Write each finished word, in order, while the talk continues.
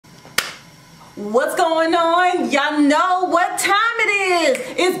What's going on? Y'all know what time it is.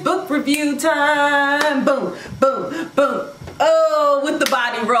 It's book review time. Boom, boom, boom. Oh, with the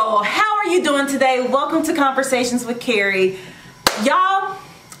body roll. How are you doing today? Welcome to Conversations with Carrie. Y'all,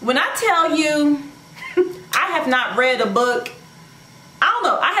 when I tell you I have not read a book, I don't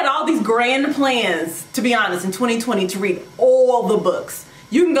know. I had all these grand plans, to be honest, in 2020 to read all the books.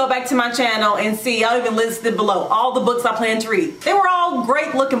 You can go back to my channel and see, I'll even list it below, all the books I plan to read. They were all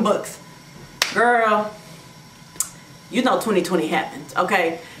great looking books. Girl, you know 2020 happened,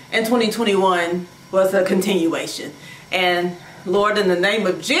 okay? And 2021 was a continuation. And Lord, in the name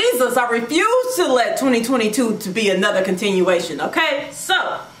of Jesus, I refuse to let 2022 to be another continuation, okay?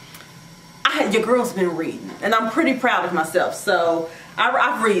 So, your girl's been reading, and I'm pretty proud of myself. So,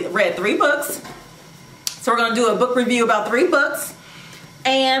 I've read 3 books. So we're gonna do a book review about 3 books.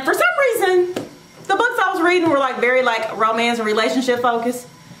 And for some reason, the books I was reading were like very like romance and relationship focused.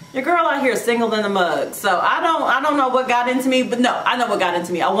 Your girl out here is single in the mug. So I don't know what got into me, but no, I know what got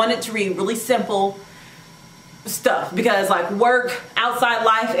into me. I wanted to read really simple stuff because like work, outside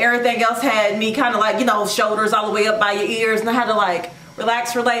life, everything else had me kind of like, you know, shoulders all the way up by your ears, and I had to like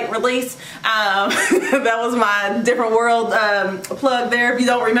relax, relate, release. That was my Different World plug there, if you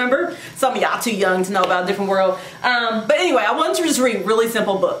don't remember. Some of y'all too young to know about Different World. But anyway, I wanted to just read really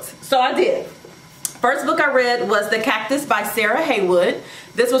simple books. So I did. First book I read was The Cactus by Sarah Haywood.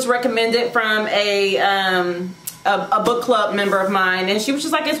 This was recommended from a book club member of mine, and she was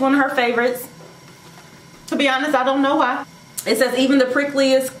just like, it's one of her favorites. To be honest, I don't know why. It says, even the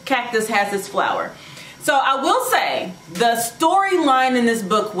prickliest cactus has its flower. So I will say, the storyline in this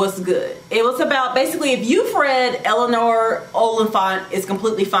book was good. It was about, basically, if you've read Eleanor Oliphant is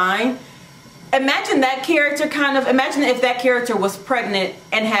Completely Fine, imagine that character imagine if that character was pregnant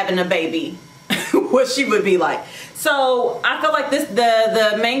and having a baby. What she would be like. So I feel like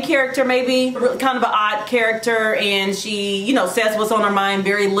the main character maybe kind of an odd character, and she, you know, says what's on her mind,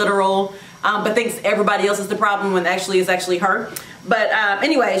 very literal, but thinks everybody else is the problem when actually it's actually her. But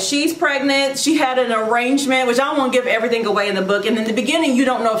anyway, she's pregnant. She had an arrangement, which I don't want to give everything away in the book. And in the beginning, you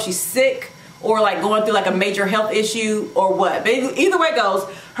don't know if she's sick or like going through like a major health issue or what. But either way it goes,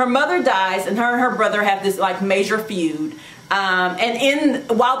 her mother dies, and her brother have this like major feud.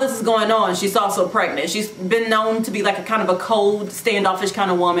 While this is going on, she's also pregnant. She's been known to be like a kind of a cold, standoffish kind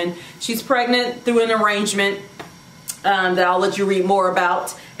of woman. She's pregnant through an arrangement that I'll let you read more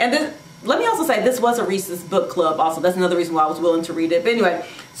about. And then, let me also say, this was a Reese's book club also. That's another reason why I was willing to read it. But anyway,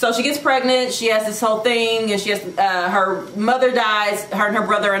 so she gets pregnant. She has this whole thing, and she has her mother dies. Her and her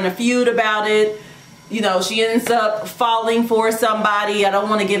brother are in a feud about it. You know, she ends up falling for somebody. I don't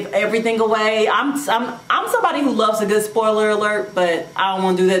want to give everything away. I'm somebody who loves a good spoiler alert, but I don't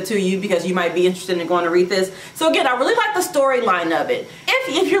want to do that to you because you might be interested in going to read this. So again, I really like the storyline of it.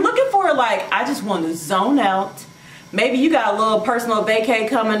 If you're looking for like, I just want to zone out, maybe you got a little personal vacay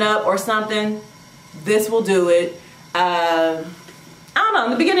coming up or something, this will do it. I don't know,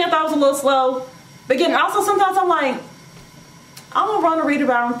 in the beginning I thought it was a little slow. But again, also sometimes I'm like, I don't want to read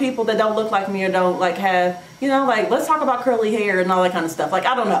around people that don't look like me or don't like have, you know, like let's talk about curly hair and all that kind of stuff. Like,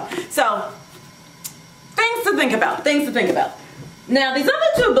 I don't know. So, things to think about. Things to think about. Now, these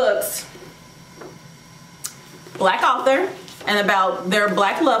other 2 books, Black author and about their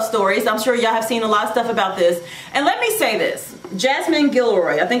Black love stories. I'm sure y'all have seen a lot of stuff about this. And let me say this. Jasmine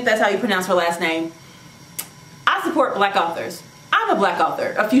Guillory, I think that's how you pronounce her last name. I support Black authors. I'm a Black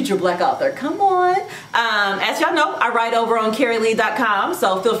author, a future Black author. Come on. As y'all know, I write over on carrielee.com,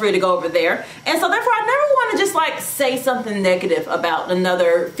 so feel free to go over there. And so therefore, I never want to just like say something negative about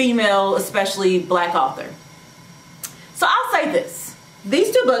another female, especially Black author. So I'll say this.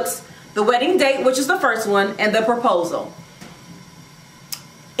 These 2 books, The Wedding Date, which is the first one, and The Proposal.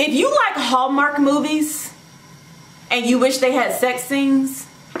 If you like Hallmark movies and you wish they had sex scenes,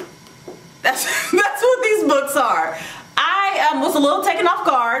 that's what these books are. I was a little taken off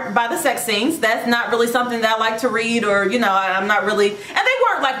guard by the sex scenes. That's not really something that I like to read, or, you know, I'm not really, and they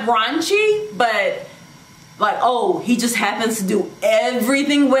weren't like raunchy, but like, oh, he just happens to do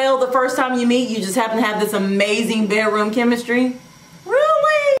everything well the first time you meet. You just happen to have this amazing bedroom chemistry.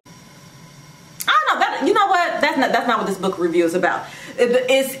 Really? I don't know. That, you know what? That's not what this book review is about.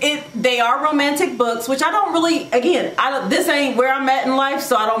 They are romantic books, which I don't really, again, this ain't where I'm at in life,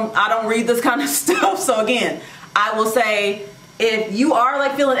 so I don't read this kind of stuff. So again, I will say, if you are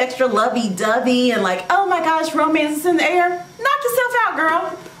like feeling extra lovey-dovey and like, oh my gosh, romance is in the air, knock yourself out,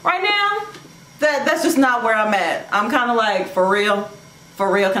 girl. Right now, that's just not where I'm at. I'm kind of like, for real,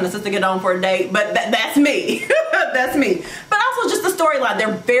 kind of sister get on for a date, but that's me. That's me. But also just the storyline,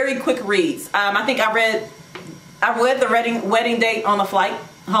 they're very quick reads. I think I read the wedding date on the flight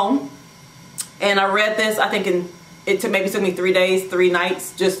home. And I read this, I think it maybe took me 3 days, 3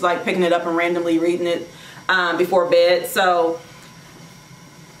 nights, just like picking it up and randomly reading it before bed. So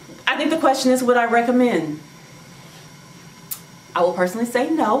I think the question is, would I recommend? I will personally say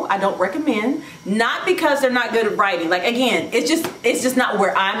no, I don't recommend. Not because they're not good at writing. Like, again, it's just not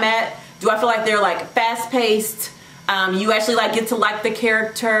where I'm at. Do I feel like they're like fast-paced? You actually like get to like the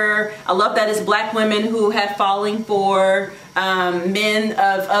character. I love that it's black women who have falling for men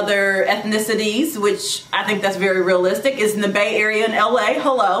of other ethnicities, which I think that's very realistic. It's in the Bay Area in LA.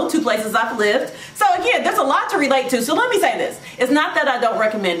 Hello, 2 places I've lived. So again, there's a lot to relate to. So let me say this. It's not that I don't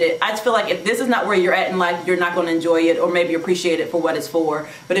recommend it. I just feel like if this is not where you're at in life, you're not going to enjoy it or maybe appreciate it for what it's for.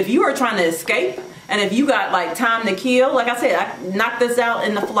 But if you are trying to escape and if you got like time to kill, like I said, I knocked this out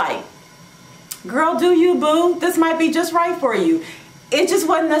in the flight. Girl, do you, boo? This might be just right for you. It just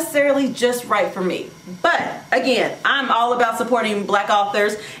wasn't necessarily just right for me. But again, I'm all about supporting black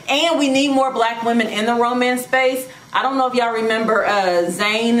authors, and we need more black women in the romance space. I don't know if y'all remember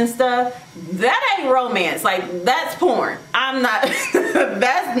Zane and stuff. That ain't romance. Like, that's porn. I'm not,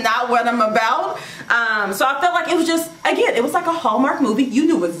 that's not what I'm about. So I felt like it was just, again, it was like a Hallmark movie. You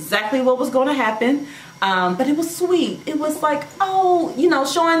knew exactly what was going to happen. But it was sweet. It was like, oh, you know,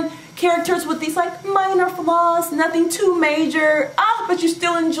 showing characters with these like minor flaws, nothing too major. Oh, but you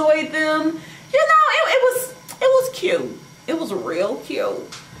still enjoyed them. You know, it was cute. It was real cute.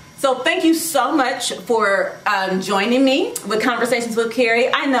 So thank you so much for joining me with Conversations with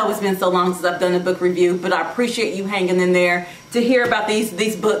Carrie. I know it's been so long since I've done a book review, but I appreciate you hanging in there to hear about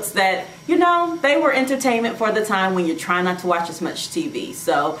these books that, you know, they were entertainment for the time when you're trying not to watch as much TV.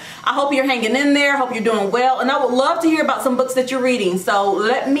 So I hope you're hanging in there. I hope you're doing well. And I would love to hear about some books that you're reading. So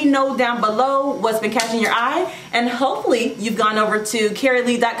let me know down below what's been catching your eye. And hopefully you've gone over to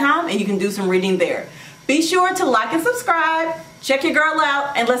carrielee.com and you can do some reading there. Be sure to like and subscribe. Check your girl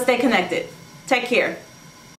out and let's stay connected. Take care.